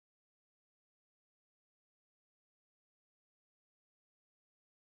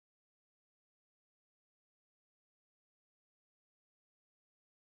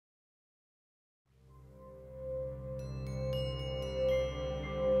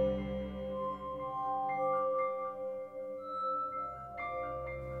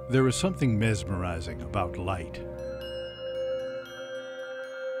There is something mesmerizing about light.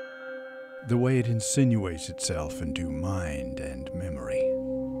 The way it insinuates itself into mind and memory.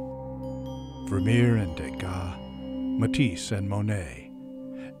 Vermeer and Degas, Matisse and Monet,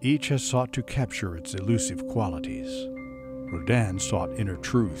 each has sought to capture its elusive qualities. Rodin sought inner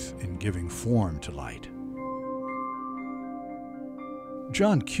truth in giving form to light.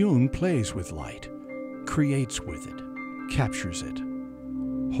 Jon Kuhn plays with light, creates with it, captures it,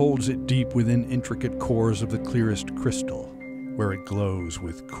 holds it deep within intricate cores of the clearest crystal, where it glows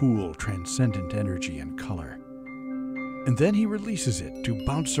with cool, transcendent energy and color. And then he releases it to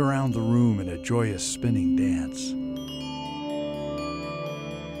bounce around the room in a joyous spinning dance.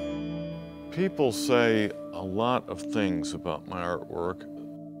 People say a lot of things about my artwork.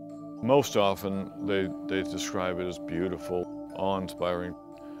 Most often they describe it as beautiful, awe-inspiring,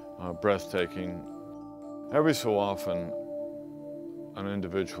 breathtaking. Every so often, an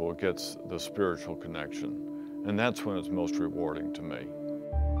individual gets the spiritual connection, and that's when it's most rewarding to me.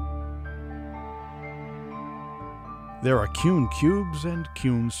 There are Kuhn cubes and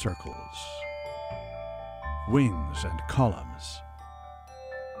Kuhn circles, wings and columns,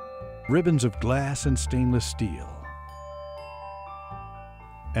 ribbons of glass and stainless steel,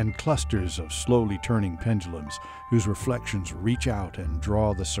 and clusters of slowly turning pendulums whose reflections reach out and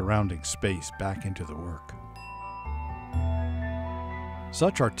draw the surrounding space back into the work.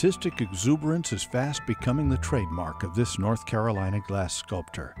 Such artistic exuberance is fast becoming the trademark of this North Carolina glass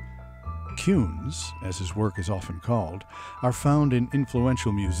sculptor. Kuhn's, as his work is often called, are found in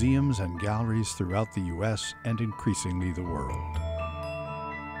influential museums and galleries throughout the U.S. and increasingly the world.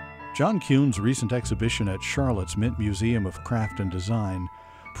 Jon Kuhn's recent exhibition at Charlotte's Mint Museum of Craft and Design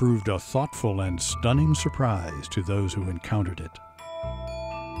proved a thoughtful and stunning surprise to those who encountered it.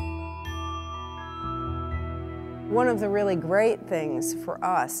 One of the really great things for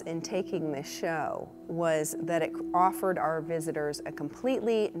us in taking this show was that it offered our visitors a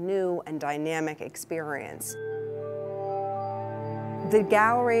completely new and dynamic experience. The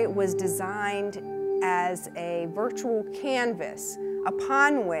gallery was designed as a virtual canvas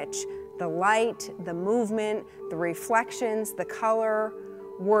upon which the light, the movement, the reflections, the color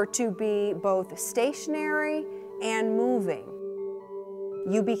were to be both stationary and moving.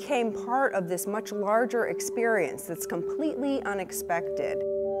 You became part of this much larger experience that's completely unexpected.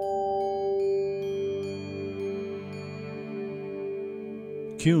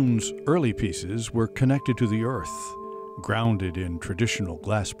 Kuhn's early pieces were connected to the earth, grounded in traditional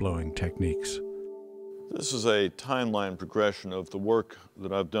glass-blowing techniques. This is a timeline progression of the work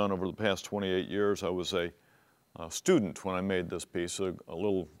that I've done over the past 28 years. I was a student when I made this piece, a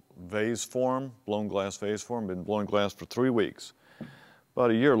little vase form, blown glass vase form. Been blowing glass for 3 weeks.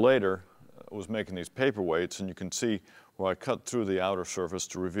 About a year later, I was making these paperweights, and you can see where I cut through the outer surface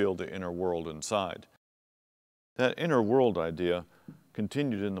to reveal the inner world inside. That inner world idea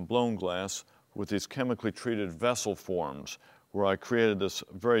continued in the blown glass with these chemically treated vessel forms, where I created this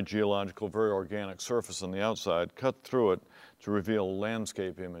very geological, very organic surface on the outside, cut through it to reveal a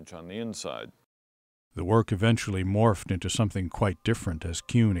landscape image on the inside. The work eventually morphed into something quite different as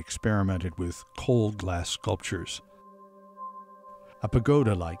Kuhn experimented with cold glass sculptures. A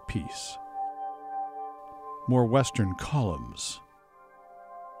pagoda-like piece, more Western columns,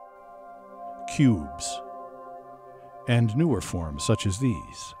 cubes, and newer forms such as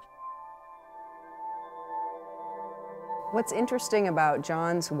these. What's interesting about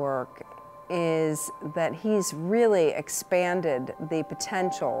Jon's work is that he's really expanded the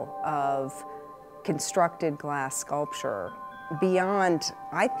potential of constructed glass sculpture beyond,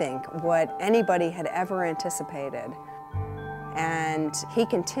 I think, what anybody had ever anticipated. And he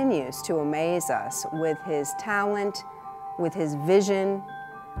continues to amaze us with his talent, with his vision,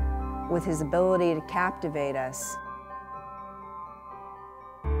 with his ability to captivate us.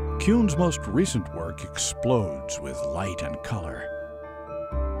 Kuhn's most recent work explodes with light and color.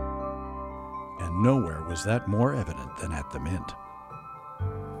 And nowhere was that more evident than at the Mint.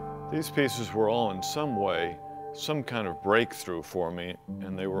 These pieces were all in some way, some kind of breakthrough for me,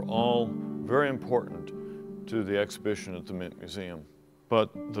 and they were all very important to the exhibition at the Mint Museum. But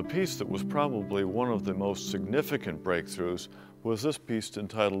the piece that was probably one of the most significant breakthroughs was this piece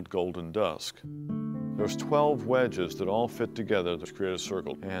entitled Golden Dusk. There's 12 wedges that all fit together to create a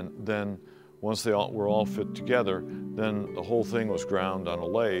circle, and then once they were all fit together, then the whole thing was ground on a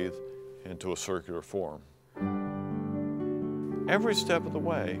lathe into a circular form. Every step of the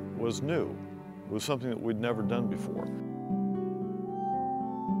way was new. It was something that we'd never done before.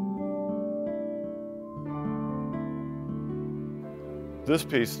 This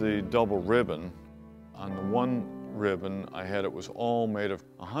piece, the double ribbon, on the one ribbon I had, it was all made of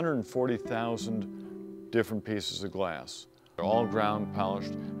 140,000 different pieces of glass. They're all ground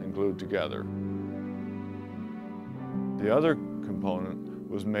polished and glued together. The other component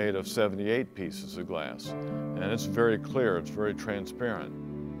was made of 78 pieces of glass, and it's very clear, it's very transparent.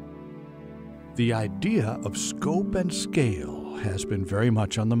 The idea of scope and scale has been very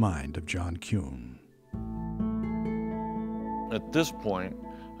much on the mind of Jon Kuhn. At this point,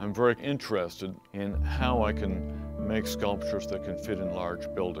 I'm very interested in how I can make sculptures that can fit in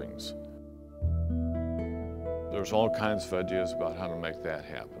large buildings. There's all kinds of ideas about how to make that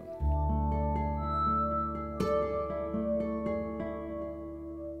happen.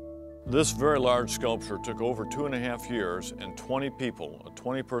 This very large sculpture took over 2.5 years and 20 people, a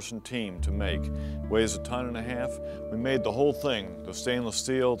 20-person team to make. Weighs 1.5 tons. We made the whole thing, the stainless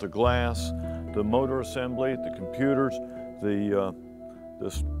steel, the glass, the motor assembly, the computers,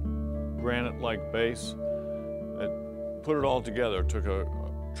 this granite-like base. Put it all together. It took a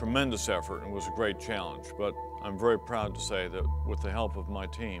tremendous effort and was a great challenge, but I'm very proud to say that with the help of my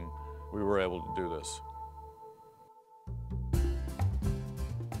team, we were able to do this.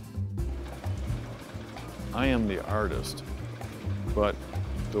 I am the artist, but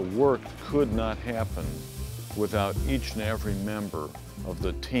the work could not happen without each and every member of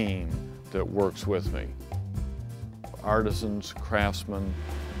the team that works with me. Artisans, craftsmen,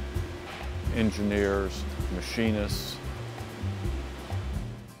 engineers, machinists,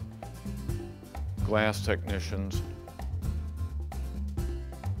 glass technicians.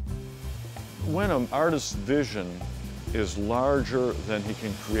 When an artist's vision is larger than he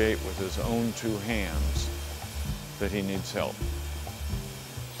can create with his own 2 hands, that he needs help.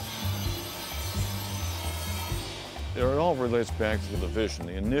 It all relates back to the vision,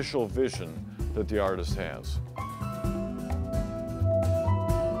 the initial vision that the artist has.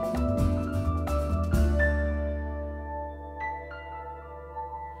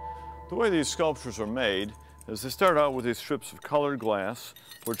 The way these sculptures are made is they start out with these strips of colored glass,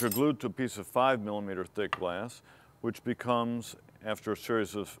 which are glued to a piece of 5mm thick glass, which becomes, after a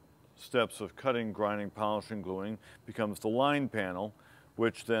series of steps of cutting, grinding, polishing, gluing, becomes the line panel,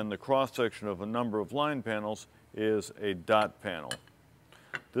 which then the cross-section of a number of line panels is a dot panel.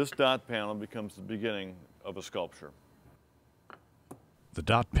 This dot panel becomes the beginning of a sculpture. The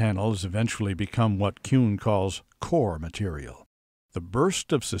dot panels eventually become what Kuhn calls core material, the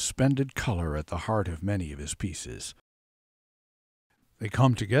burst of suspended color at the heart of many of his pieces. They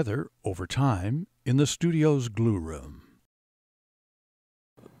come together over time in the studio's glue room.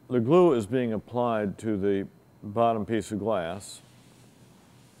 The glue is being applied to the bottom piece of glass,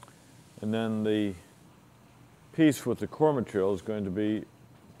 and then the piece with the core material is going to be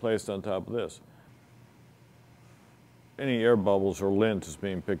placed on top of this. Any air bubbles or lint is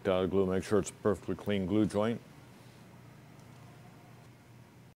being picked out of glue. Make sure it's a perfectly clean glue joint.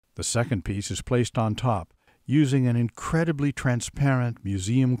 The second piece is placed on top using an incredibly transparent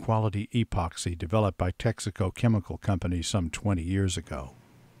museum-quality epoxy developed by Texaco Chemical Company some 20 years ago.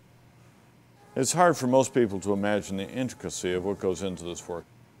 It's hard for most people to imagine the intricacy of what goes into this work.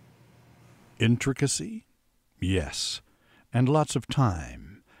 Intricacy? Yes. And lots of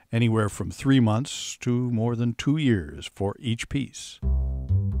time, anywhere from 3 months to more than 2 years for each piece.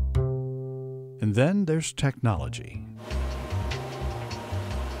 And then there's technology.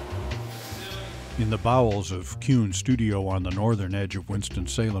 In the bowels of Kuhn's studio on the northern edge of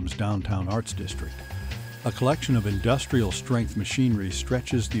Winston-Salem's downtown arts district, a collection of industrial-strength machinery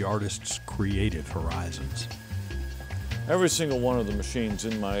stretches the artist's creative horizons. Every single one of the machines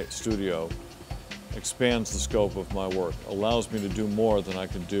in my studio expands the scope of my work, allows me to do more than I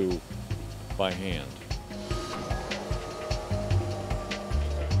could do by hand.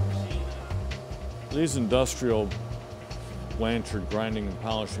 These industrial Blanchard grinding and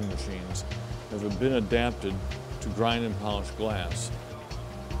polishing machines have been adapted to grind and polish glass.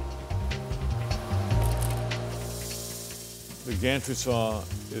 The gantry saw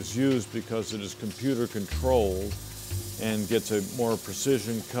is used because it is computer controlled and gets a more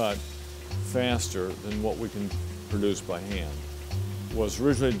precision cut faster than what we can produce by hand. It was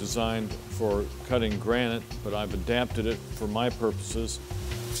originally designed for cutting granite, but I've adapted it for my purposes.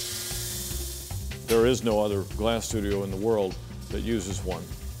 There is no other glass studio in the world that uses one.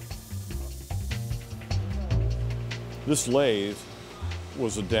 This lathe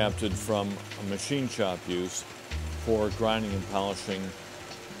was adapted from a machine shop use for grinding and polishing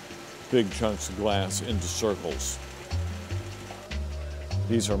big chunks of glass into circles.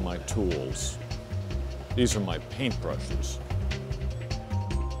 These are my tools. These are my paintbrushes.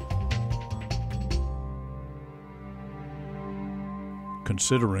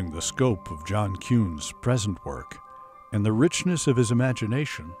 Considering the scope of Jon Kuhn's present work and the richness of his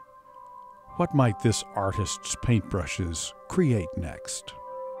imagination, what might this artist's paintbrushes create next?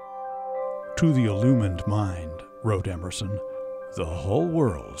 To the illumined mind, wrote Emerson, the whole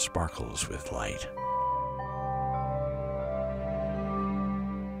world sparkles with light.